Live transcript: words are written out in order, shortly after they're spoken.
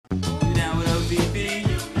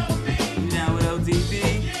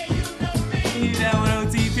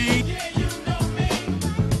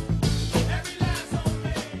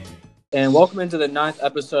and welcome into the ninth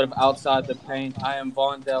episode of Outside the Paint. I am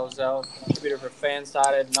Vaughn Delzell, contributor for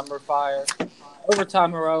Fansided, Number Fire,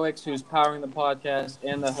 Overtime Heroics, who's powering the podcast,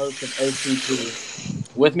 and the host of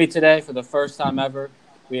OTP. With me today, for the first time ever,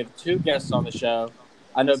 we have two guests on the show.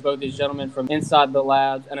 I know both these gentlemen from Inside the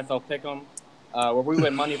Labs, NFL Pick'em, where we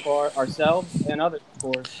win money for ourselves and others, of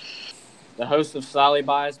course. The host of Slightly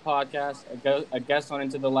Biased Podcast, a guest on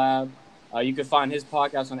Into the Lab. You can find his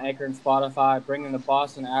podcast on Anchor and Spotify, bringing the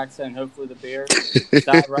Boston accent and hopefully the beer. Steve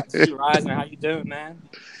Reisner, how you doing, man?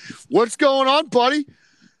 What's going on, buddy?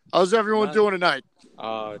 How's everyone doing tonight?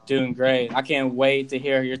 Doing great. I can't wait to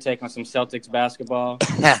hear your take on some Celtics basketball.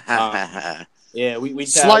 Yeah, we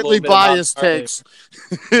slightly biased takes.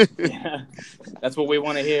 Yeah, that's what we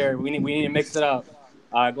want to hear. We need to mix it up.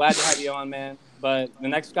 Glad to have you on, man. But the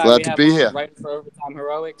next guy we have on, writer for Overtime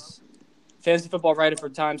Heroics, fantasy football writer for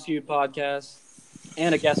Times Q podcast,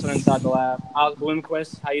 and a guest on Inside the Lab, Alex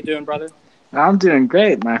Bloomquist. How you doing, brother? I'm doing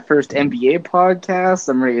great. My first NBA podcast.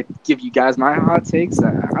 I'm ready to give you guys my hot takes.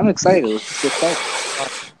 I'm excited. Let's get started.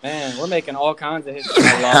 Oh, man, we're making all kinds of history.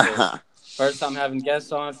 I love it. First time having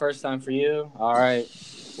guests on. First time for you. All right.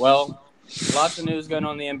 Well, lots of news going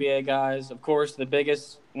on in the NBA, guys. Of course, the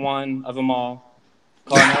biggest one of them all.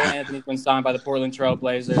 Carmelo Anthony's been signed by the Portland Trail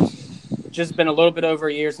Blazers. Just been a little bit over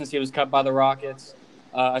a year since he was cut by the Rockets.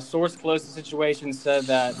 A source close to the situation said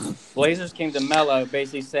that Blazers came to Melo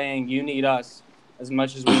basically saying, you need us as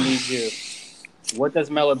much as we need you. What does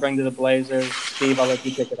Melo bring to the Blazers? Steve, I'll let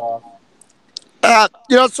you kick it off.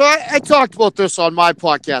 So I talked about this on my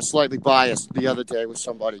podcast, Slightly Biased, the other day with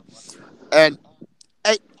somebody. And,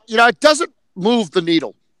 it doesn't move the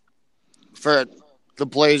needle for the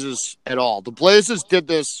Blazers at all. The Blazers did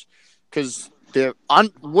this because they're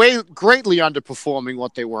greatly underperforming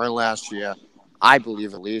what they were last year, I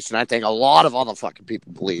believe at least, and I think a lot of other fucking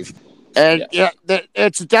people believe. And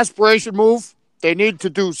it's a desperation move. They need to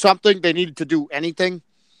do something. They needed to do anything.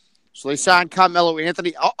 So they signed Carmelo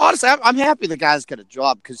Anthony. Honestly, I'm happy the guy's got a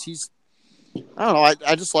job because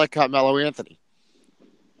I just like Carmelo Anthony.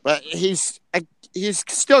 But he's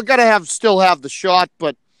still got to still have the shot,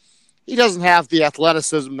 but he doesn't have the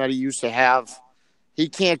athleticism that he used to have. He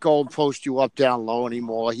can't go and post you up, down, low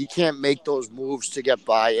anymore. He can't make those moves to get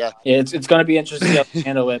by you. Yeah, it's going to be interesting to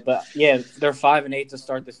handle it. But, yeah, they're 5-8 to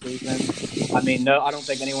start the season. I mean, no, I don't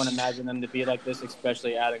think anyone imagined them to be like this,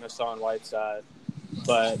 especially adding Hassan Whiteside.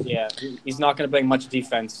 But, yeah, he's not going to bring much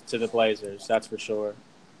defense to the Blazers, that's for sure.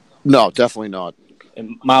 No, definitely not.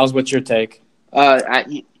 And Miles, what's your take?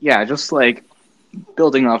 Just like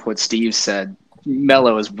building off what Steve said,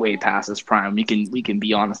 Melo is way past his prime. We can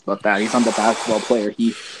be honest about that. He's not the basketball player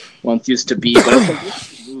he once used to be. But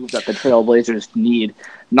it's a move that the Trailblazers need,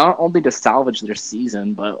 not only to salvage their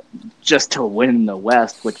season, but just to win in the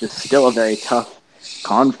West, which is still a very tough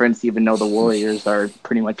conference, even though the Warriors are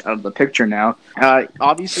pretty much out of the picture now.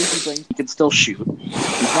 Obviously, he can still shoot.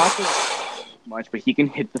 He's not going to much, but he can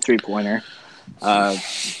hit the three-pointer.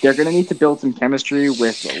 They're going to need to build some chemistry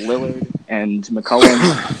with Lillard and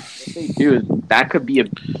McCollum. If they do, that could be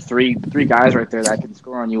three guys right there that can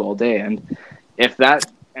score on you all day. And if that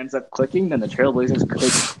ends up clicking, then the Trailblazers could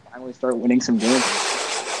finally start winning some games.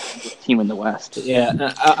 This team in the West.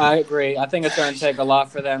 Yeah, I agree. I think it's going to take a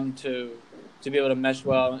lot for them to be able to mesh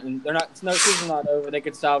well. And season's not over. They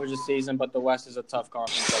could salvage the season, but the West is a tough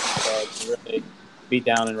conference to really beat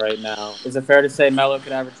down in right now. Is it fair to say Melo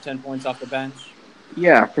could average 10 points off the bench?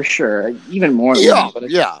 Yeah, for sure. Even more than that.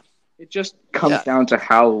 But it just comes down to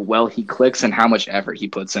how well he clicks and how much effort he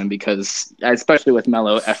puts in, because especially with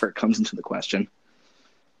Melo, effort comes into the question.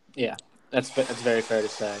 Yeah, that's very fair to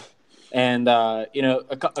say. And,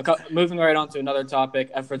 moving right on to another topic,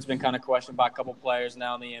 effort's been kind of questioned by a couple players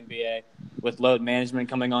now in the NBA with load management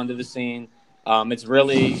coming onto the scene. It's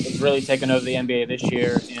really taken over the NBA this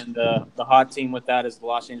year, and the hot team with that is the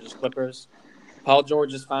Los Angeles Clippers. Paul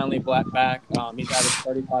George is finally back. He's averaged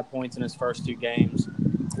 35 points in his first two games.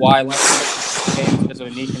 Kawhi Leonard games because of a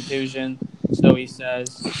knee contusion, so he says.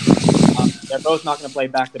 They're both not going to play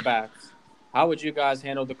back-to-backs. How would you guys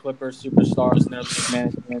handle the Clippers superstars and their league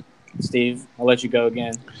management? Steve, I'll let you go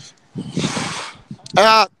again.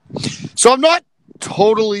 So I'm not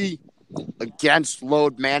totally against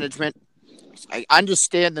load management. I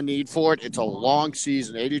understand the need for it. It's a long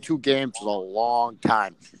season. 82 games is a long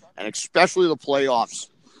time. And especially the playoffs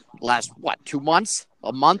last, 2 months?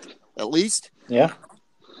 A month, at least? Yeah.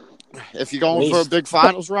 If you're going for a big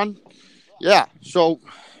finals run? Yeah. So,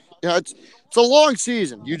 it's a long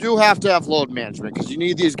season. You do have to have load management because you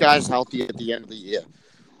need these guys healthy at the end of the year.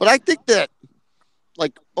 But I think that,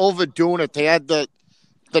 overdoing it, they had the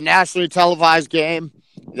nationally televised game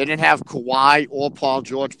They didn't have Kawhi or Paul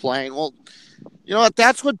George playing. Well, you know what?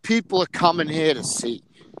 That's what people are coming here to see.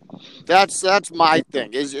 That's my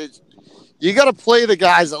thing. Is you got to play the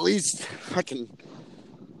guys at least fucking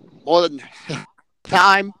more than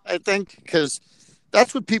time, I think, because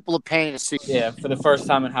that's what people are paying to see. Yeah, for the first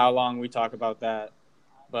time in how long we talk about that.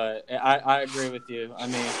 But I agree with you. I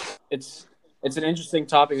mean, it's it's an interesting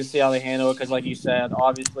topic to see how they handle it because, like you said,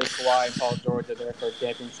 obviously Kawhi and Paul George are there for a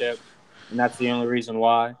championship, and that's the only reason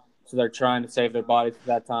why. So they're trying to save their bodies for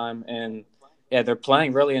that time, and yeah, they're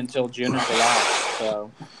playing really until June and July.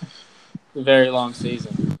 So it's a very long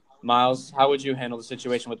season. Miles, how would you handle the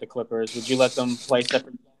situation with the Clippers? Would you let them play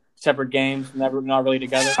separate games, never not really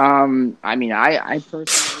together? I mean, I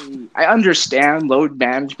personally, I understand load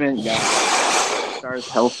management. Yeah, stars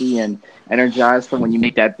healthy and energized for when you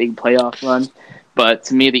make that big playoff run. But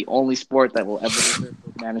to me, the only sport that will ever deserve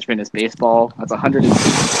load management is baseball. That's 100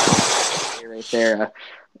 right there.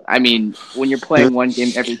 I mean, when you're playing one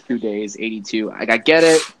game every 2 days, 82. I get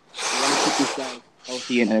it. You want to keep these guys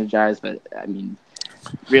healthy and energized, but I mean,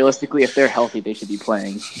 realistically, if they're healthy, they should be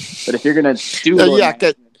playing. But if you're gonna do load Yeah,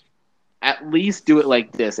 management, at least do it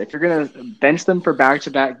like this. If you're going to bench them for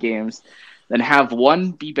back-to-back games, then have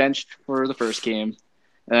one be benched for the first game,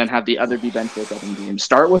 and then have the other be benched for the second game.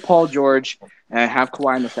 Start with Paul George and have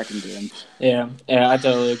Kawhi in the second game. Yeah, I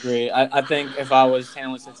totally agree. I think if I was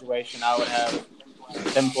handling the situation, I would have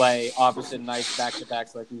them play opposite nights back to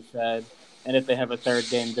backs, like you said. And if they have a third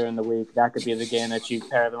game during the week, that could be the game that you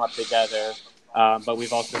pair them up together. But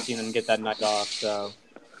we've also seen them get that night off, so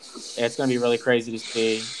it's going to be really crazy to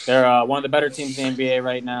see. They're one of the better teams in the NBA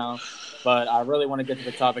right now, but I really want to get to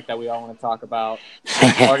the topic that we all want to talk about, which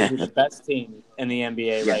is arguably the best team in the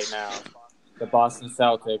NBA right Yes. now, the Boston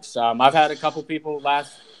Celtics. I've had a couple people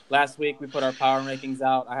last week. We put our power rankings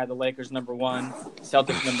out. I had the Lakers number one,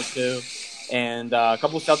 Celtics number two, and a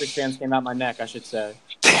couple of Celtics fans came out my neck, I should say.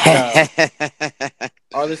 So,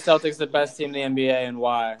 are the Celtics the best team in the NBA, and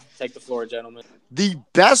why? Take the floor, gentlemen. the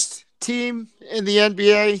best team in the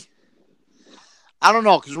NBA. I don't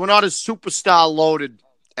know because we're not as superstar loaded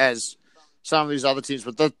as some of these other teams.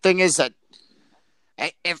 But the thing is that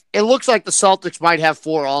if it looks like the Celtics might have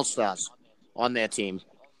 4 All Stars on their team,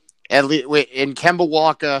 at least in Kemba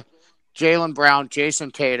Walker, Jaylen Brown,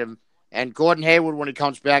 Jason Tatum, and Gordon Hayward when he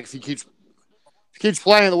comes back. If he keeps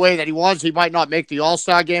playing the way that he wants, he might not make the All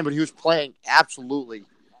Star game, but he was playing absolutely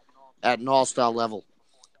at an All Star level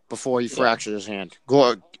before he fractured his hand.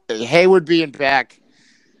 Hayward being back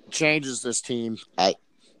changes this team.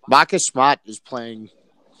 Marcus Smart is playing,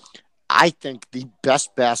 I think, the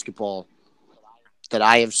best basketball that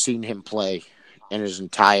I have seen him play in his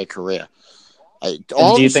entire career. And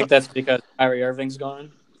do you think that's because Kyrie Irving's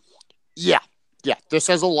gone? Yeah. This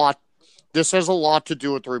has a lot. This has a lot to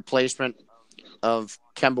do with the replacement of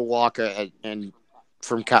Kemba Walker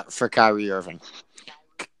for Kyrie Irving.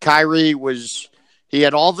 Kyrie he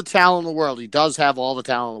had all the talent in the world. He does have all the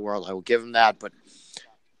talent in the world. I will give him that. But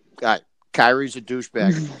Kyrie's a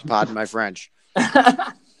douchebag. Pardon my French.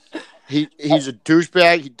 He's a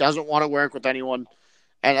douchebag. He doesn't want to work with anyone,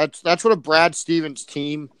 and that's what a Brad Stevens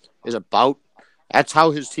team is about. That's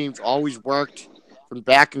how his teams always worked from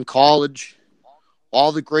back in college.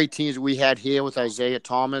 All the great teams we had here with Isaiah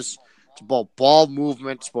Thomas. It's about ball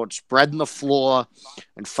movement. It's about spreading the floor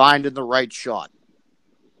and finding the right shot,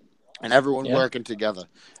 and everyone working together.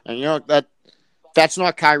 And you know that's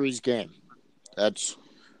not Kyrie's game. That's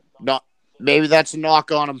not. Maybe that's a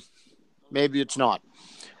knock on him. Maybe it's not.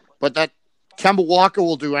 But that Kemba Walker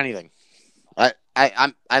will do anything.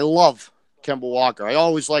 I love Kemba Walker. I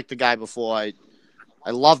always liked the guy before. I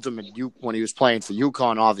loved him when he was playing for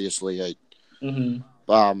UConn. Obviously,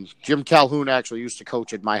 Jim Calhoun actually used to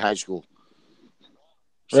coach at my high school.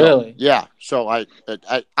 So, really? Yeah. So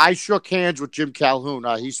I shook hands with Jim Calhoun.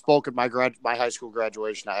 He spoke at my high school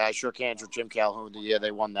graduation. I shook hands with Jim Calhoun the year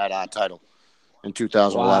they won that title in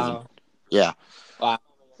 2011. Wow. Yeah. Wow.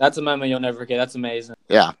 That's a moment you'll never forget. That's amazing.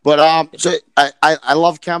 Yeah, but so I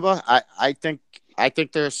love Kemba. I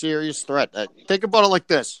think they're a serious threat. Think about it like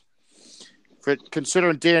this: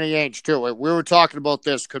 considering Danny Ainge too. We were talking about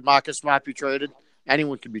this. Could Marcus Smart be traded?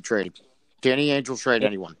 Anyone can be traded. Danny Ainge will trade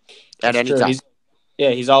anyone at any time.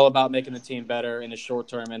 He's all about making the team better in the short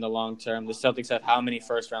term and the long term. The Celtics have how many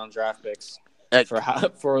first round draft picks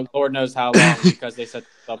for Lord knows how long because they set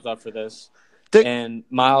themselves up for this. And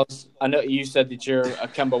Miles, I know you said that you're a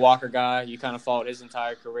Kemba Walker guy. You kind of followed his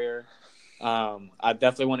entire career. I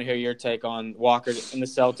definitely want to hear your take on Walker and the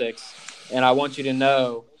Celtics. And I want you to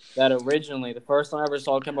know that originally, the first time I ever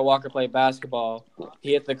saw Kemba Walker play basketball,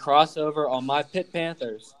 he hit the crossover on my Pitt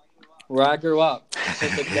Panthers, where I grew up.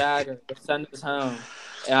 Hit the dagger to send us home.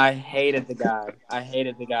 and I hated the guy.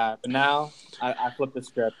 But now I flipped the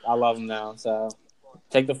script. I love him now. So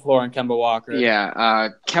take the floor on Kemba Walker. Yeah,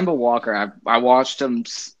 Kemba Walker. I watched him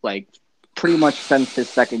like pretty much since his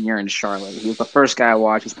second year in Charlotte. He was the first guy I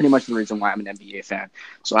watched. He's pretty much the reason why I'm an NBA fan.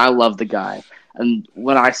 So I love the guy. And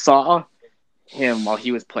when I saw him while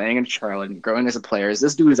he was playing in Charlotte and growing as a player,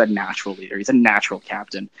 this dude is a natural leader. He's a natural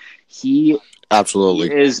captain. He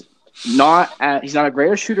Absolutely. is he's not a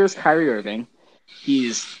greater shooter as Kyrie Irving.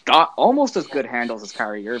 He's got almost as good handles as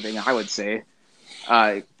Kyrie Irving, I would say.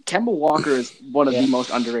 Kemba Walker is one of the most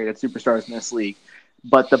underrated superstars in this league.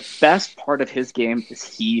 But the best part of his game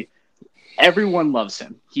is everyone loves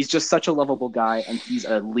him. He's just such a lovable guy, and he's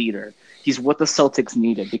a leader. He's what the Celtics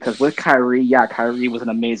needed, because with Kyrie, Kyrie was an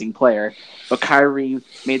amazing player, but Kyrie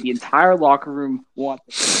made the entire locker room want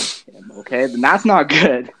him, okay? And that's not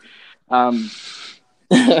good. And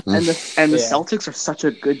the Celtics are such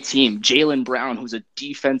a good team. Jaylen Brown, who's a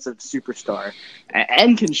defensive superstar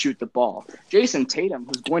and can shoot the ball. Jason Tatum,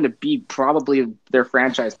 who's going to be probably their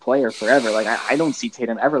franchise player forever. Like I don't see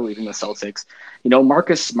Tatum ever leaving the Celtics. You know,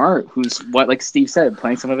 Marcus Smart, who's like Steve said,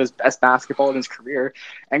 playing some of his best basketball in his career,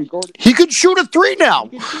 and Gordon. He could shoot a three now.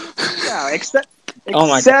 Except he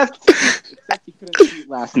couldn't shoot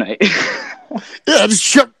last night. Yeah,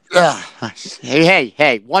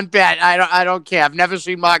 hey, one bet. I don't care. I've never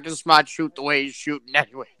seen Marcus Smart shoot the way he's shooting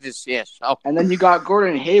anyway this year. So. And then you got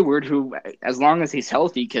Gordon Hayward, who, as long as he's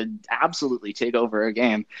healthy, could absolutely take over a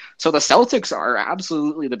game. So the Celtics are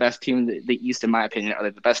absolutely the best team in the East, in my opinion. Are they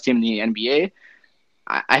the best team in the NBA?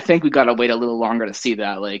 I think we got to wait a little longer to see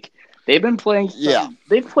that. Like, they've been playing.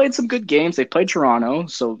 They've played some good games. They played Toronto,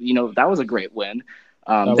 so that was a great win.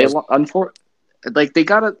 They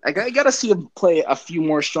gotta see them play a few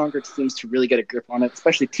more stronger teams to really get a grip on it,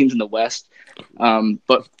 especially teams in the West.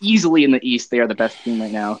 But easily in the East, they are the best team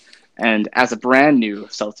right now. And as a brand new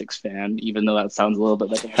Celtics fan, even though that sounds a little bit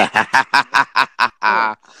like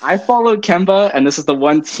I followed Kemba, and this is the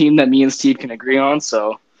one team that me and Steve can agree on.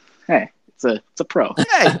 So, hey. It's a pro.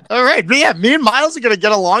 Hey, all right. Yeah, me and Miles are going to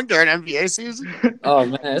get along during NBA season. Oh,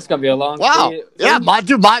 man, it's going to be a long season. Yeah,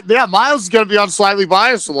 Miles is going to be on Slightly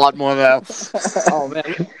Biased a lot more now. Oh,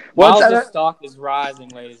 man. Miles' stock is rising,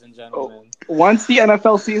 ladies and gentlemen. Once the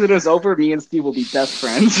NFL season is over, me and Steve will be best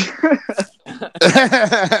friends.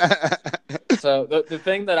 So the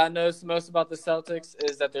thing that I noticed most about the Celtics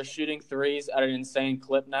is that they're shooting threes at an insane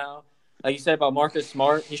clip now. Like you said about Marcus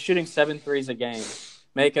Smart, he's shooting 7 threes a game,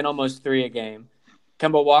 making almost 3 a game.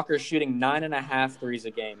 Kemba Walker's shooting 9.5 threes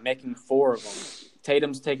a game, making 4 of them.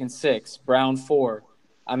 Tatum's taking 6, Brown 4.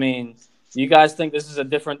 I mean, do you guys think this is a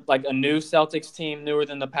new Celtics team, newer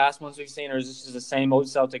than the past ones we've seen, or is this the same old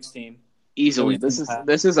Celtics team? Easily. This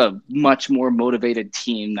is a much more motivated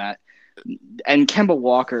team and Kemba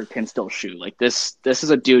Walker can still shoot. Like this is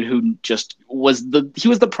a dude who just was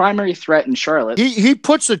the primary threat in Charlotte. He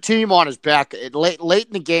puts the team on his back late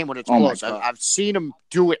in the game when it's close. I've seen him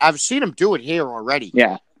do it. I've seen him do it here already.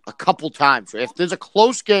 Yeah, a couple times. If there's a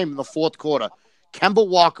close game in the fourth quarter, Kemba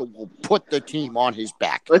Walker will put the team on his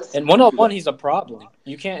back. And one-on-one, he's a problem.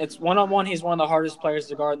 You can't. It's one-on-one. He's one of the hardest players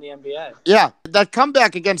to guard in the NBA. Yeah, that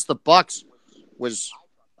comeback against the Bucks was,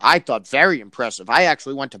 I thought, very impressive. I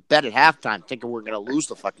actually went to bed at halftime thinking we were going to lose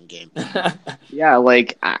the fucking game. Yeah,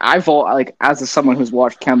 as someone who's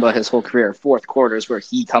watched Kemba his whole career, fourth quarters where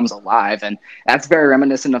he comes alive, and that's very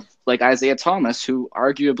reminiscent of like Isaiah Thomas, who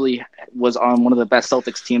arguably was on one of the best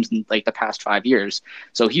Celtics teams in like the past 5 years.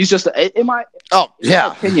 So he's just in my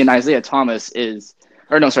opinion,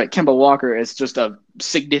 Kemba Walker is just a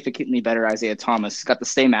significantly better Isaiah Thomas. He's got the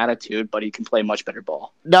same attitude, but he can play much better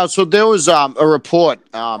ball. Now, so there was a report.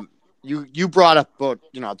 You brought up about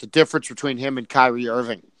the difference between him and Kyrie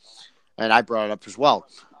Irving, and I brought it up as well.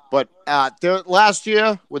 But last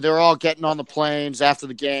year, when they were all getting on the planes after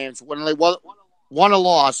the games, when they won or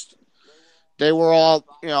lost, they were all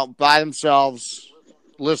by themselves,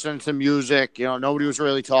 listening to music. Nobody was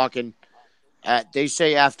really talking. They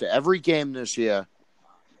say after every game this year,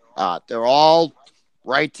 they're all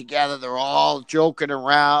right together. They're all joking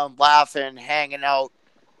around, laughing, hanging out.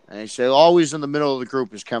 And they say always in the middle of the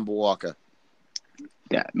group is Kemba Walker.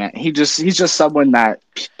 Yeah, man. He's just someone that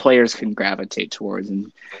players can gravitate towards.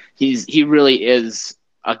 And he really is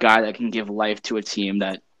a guy that can give life to a team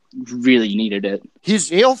that really needed it.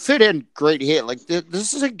 He'll fit in great here. Like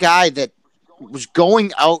this is a guy that was going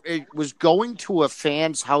to a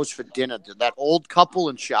fan's house for dinner. That old couple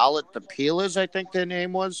in Charlotte, the Peelers, I think their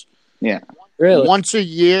name was. Yeah, really. Once a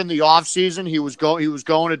year in the off season, he was going over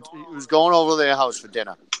to their house for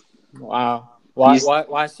dinner. Wow. Why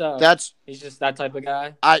so? He's just that type of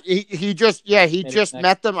guy. He just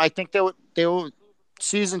met them. I think they were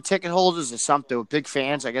season ticket holders or something were big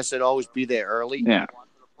fans. I guess they'd always be there early, Yeah.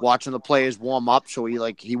 watching the players warm up. So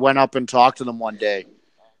he went up and talked to them one day,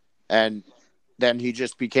 and then he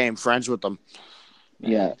just became friends with them.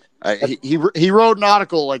 Yeah. He wrote an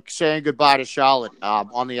article like saying goodbye to Charlotte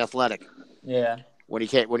on the Athletic. Yeah. When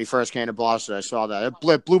he first came to Boston, I saw that.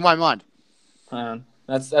 It blew my mind.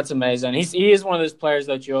 That's amazing. He is one of those players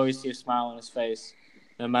that you always see a smile on his face,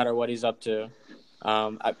 no matter what he's up to.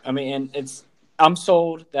 I mean, I'm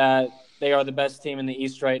sold that they are the best team in the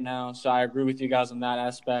East right now. So I agree with you guys on that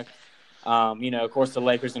aspect. Of course, the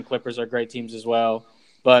Lakers and Clippers are great teams as well.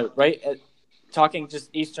 But talking just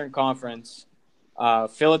Eastern Conference,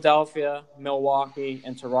 Philadelphia, Milwaukee,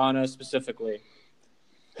 and Toronto specifically.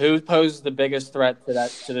 Who poses the biggest threat to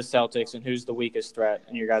the Celtics, and who's the weakest threat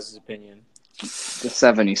in your guys' opinion? The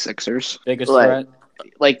 76ers. Biggest threat?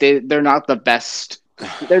 Like they're not the best.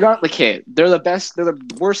 They're not they're the best. They're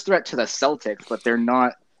the worst threat to the Celtics, but they're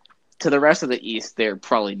not to the rest of the East. They're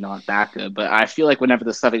probably not that good. But I feel like whenever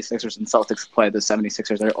the 76ers and Celtics play, the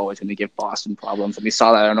 76ers are always going to give Boston problems, and we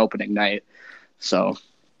saw that on opening night. So,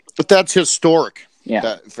 but that's historic.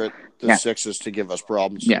 Yeah, for the Sixers to give us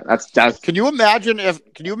problems. Yeah, that's. Can you imagine if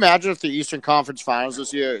the Eastern Conference Finals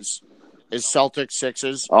this year is Celtics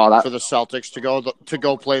Sixers for the Celtics to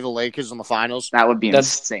go play the Lakers in the finals? That would be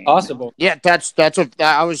insane. Possible. Yeah, that's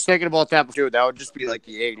I was thinking about that too. That would just be like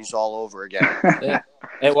the '80s all over again. Yeah.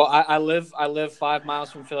 Hey, well, I live 5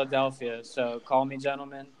 miles from Philadelphia, so call me,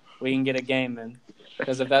 gentlemen. We can get a game in.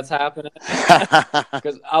 Because if that's happening,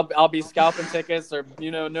 because I'll be scalping tickets, or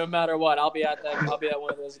no matter what, I'll be at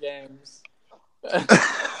one of those games.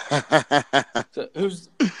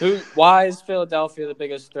 So why is Philadelphia the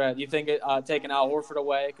biggest threat? You think taking Al Horford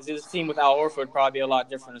away? Because this team with Al Horford would probably be a lot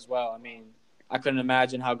different as well. I mean, I couldn't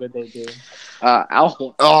imagine how good they do. Al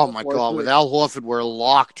Horford. Oh my God! With Al Horford, we're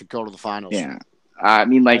locked to go to the finals. Yeah. I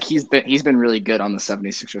mean, like he's been really good on the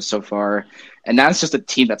 76ers so far, and that's just a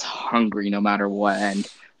team that's hungry no matter what, and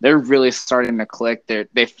they're really starting to click.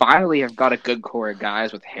 They finally have got a good core of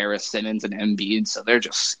guys with Harris, Simmons, and Embiid, so they're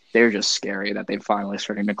just scary that they're finally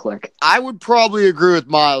starting to click. I would probably agree with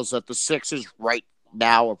Miles that the Sixers right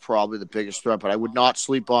now are probably the biggest threat, but I would not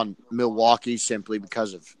sleep on Milwaukee simply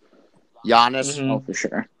because of Giannis. Oh, for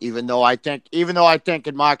sure. Even though I think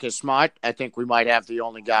in Marcus Smart, I think we might have the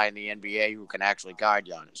only guy in the NBA who can actually guard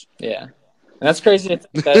Giannis. Yeah, and that's crazy that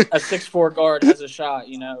a 6'4" guard has a shot.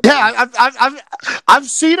 Yeah, I've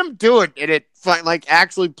seen him do it, and it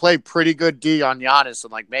actually play pretty good D on Giannis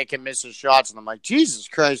and make him miss his shots, and I'm like, Jesus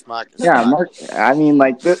Christ, Marcus. Yeah, I mean,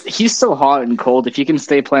 he's so hot and cold. If he can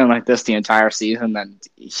stay playing like this the entire season, then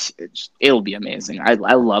it'll be amazing. I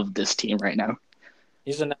love this team right now.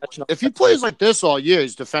 He's a national. If he plays like this all year,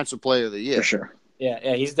 he's Defensive Player of the Year for sure. Yeah,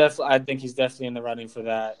 I think he's definitely in the running for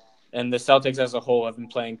that. And the Celtics as a whole have been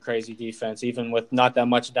playing crazy defense, even with not that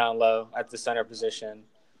much down low at the center position.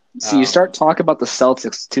 So you start talking about the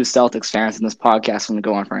Celtics, two Celtics fans in this podcast, and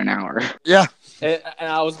go on for an hour. Yeah. And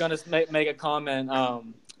I was going to make a comment.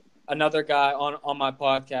 Another guy on my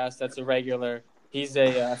podcast that's a regular, he's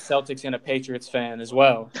a Celtics and a Patriots fan as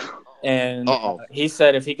well. And he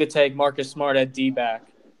said if he could take Marcus Smart at D-back,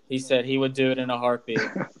 he said he would do it in a heartbeat.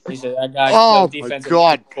 He said that guy defensive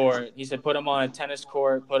court. He said put him on a tennis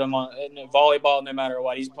court, put him on volleyball, no matter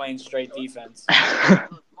what. He's playing straight defense.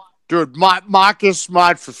 Dude, Marcus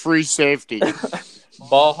Smart for free safety.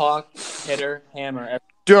 Ball hawk, hitter, hammer.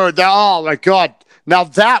 Dude, oh my God. Now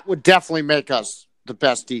that would definitely make us the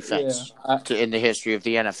best defense in the history of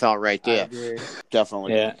the NFL right there.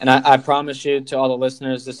 Definitely. Yeah, and I promise you to all the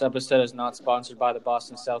listeners, this episode is not sponsored by the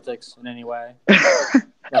Boston Celtics in any way.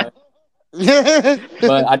 But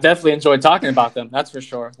I definitely enjoyed talking about them. That's for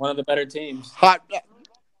sure. One of the better teams. I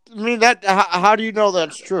mean, how do you know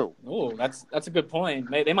that's true? Oh, that's a good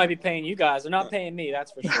point. They might be paying you guys. They're not paying me,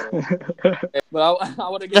 that's for sure. But I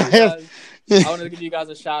want to give you guys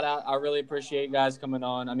a shout out. I really appreciate you guys coming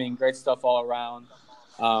on. I mean, great stuff all around.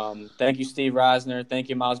 Thank you, Steve Reisner. Thank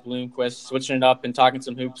you, Miles Bloomquist, switching it up and talking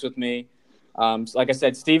some hoops with me. So like I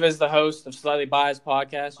said, Steve is the host of Slightly Biased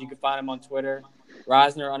Podcast. You can find him on Twitter,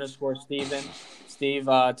 Reisner_Steven. Steve,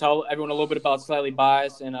 tell everyone a little bit about Slightly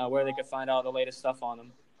Biased and where they can find out the latest stuff on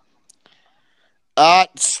them.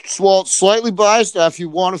 Well, Slightly Biased. If you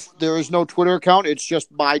want, there is no Twitter account. It's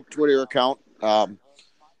just my Twitter account.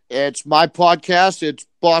 It's my podcast. It's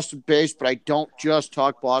Boston based, but I don't just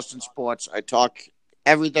talk Boston sports. I talk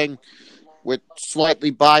everything with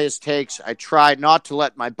slightly biased takes. I try not to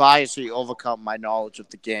let my bias overcome my knowledge of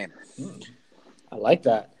the game. I like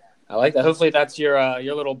that. Hopefully, that's your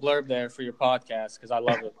little blurb there for your podcast because I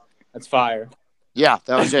love it. That's fire. Yeah,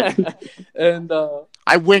 that was it. And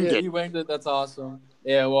I winged it. You winged it. That's awesome.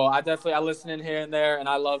 Yeah, well, I listen in here and there, and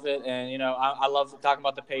I love it. And I love talking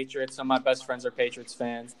about the Patriots. Some of my best friends are Patriots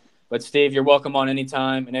fans. But Steve, you're welcome on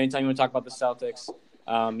anytime, and anytime you want to talk about the Celtics,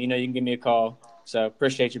 you can give me a call. So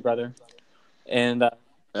appreciate you, brother. And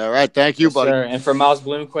All right. Thank you, yes, buddy. sir. And for Miles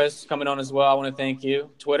Bloomquist coming on as well, I want to thank you.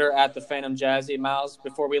 Twitter at the Phantom Jazzy. Miles,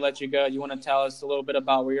 before we let you go, you want to tell us a little bit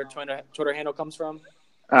about where your Twitter handle comes from?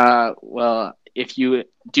 Well, if you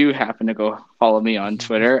do happen to go follow me on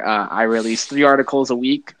Twitter, I release 3 articles a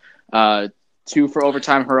week. Two for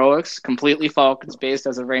Overtime Heroics, completely Falcons based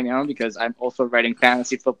as of right now because I'm also writing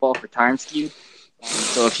fantasy football for TimeSkew.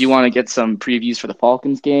 So if you want to get some previews for the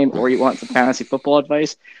Falcons game or you want some fantasy football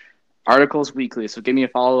advice, articles weekly. So give me a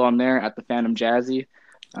follow on there at the Phantom Jazzy.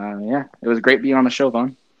 Yeah, it was great being on the show,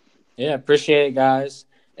 Vaughn. Yeah, appreciate it, guys.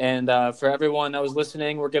 And for everyone that was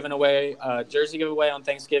listening, we're giving away a jersey giveaway on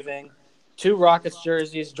Thanksgiving. 2 Rockets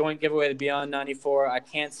jerseys, joint giveaway to Beyond 94. I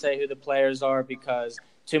can't say who the players are because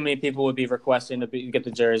too many people would be requesting to get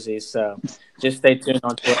the jerseys. So just stay tuned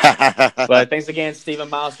on Twitter. But thanks again, Stephen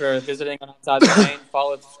Miles, for visiting on Outside the Lane.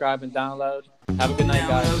 Follow, subscribe, and download. Have a good night,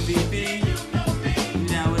 guys.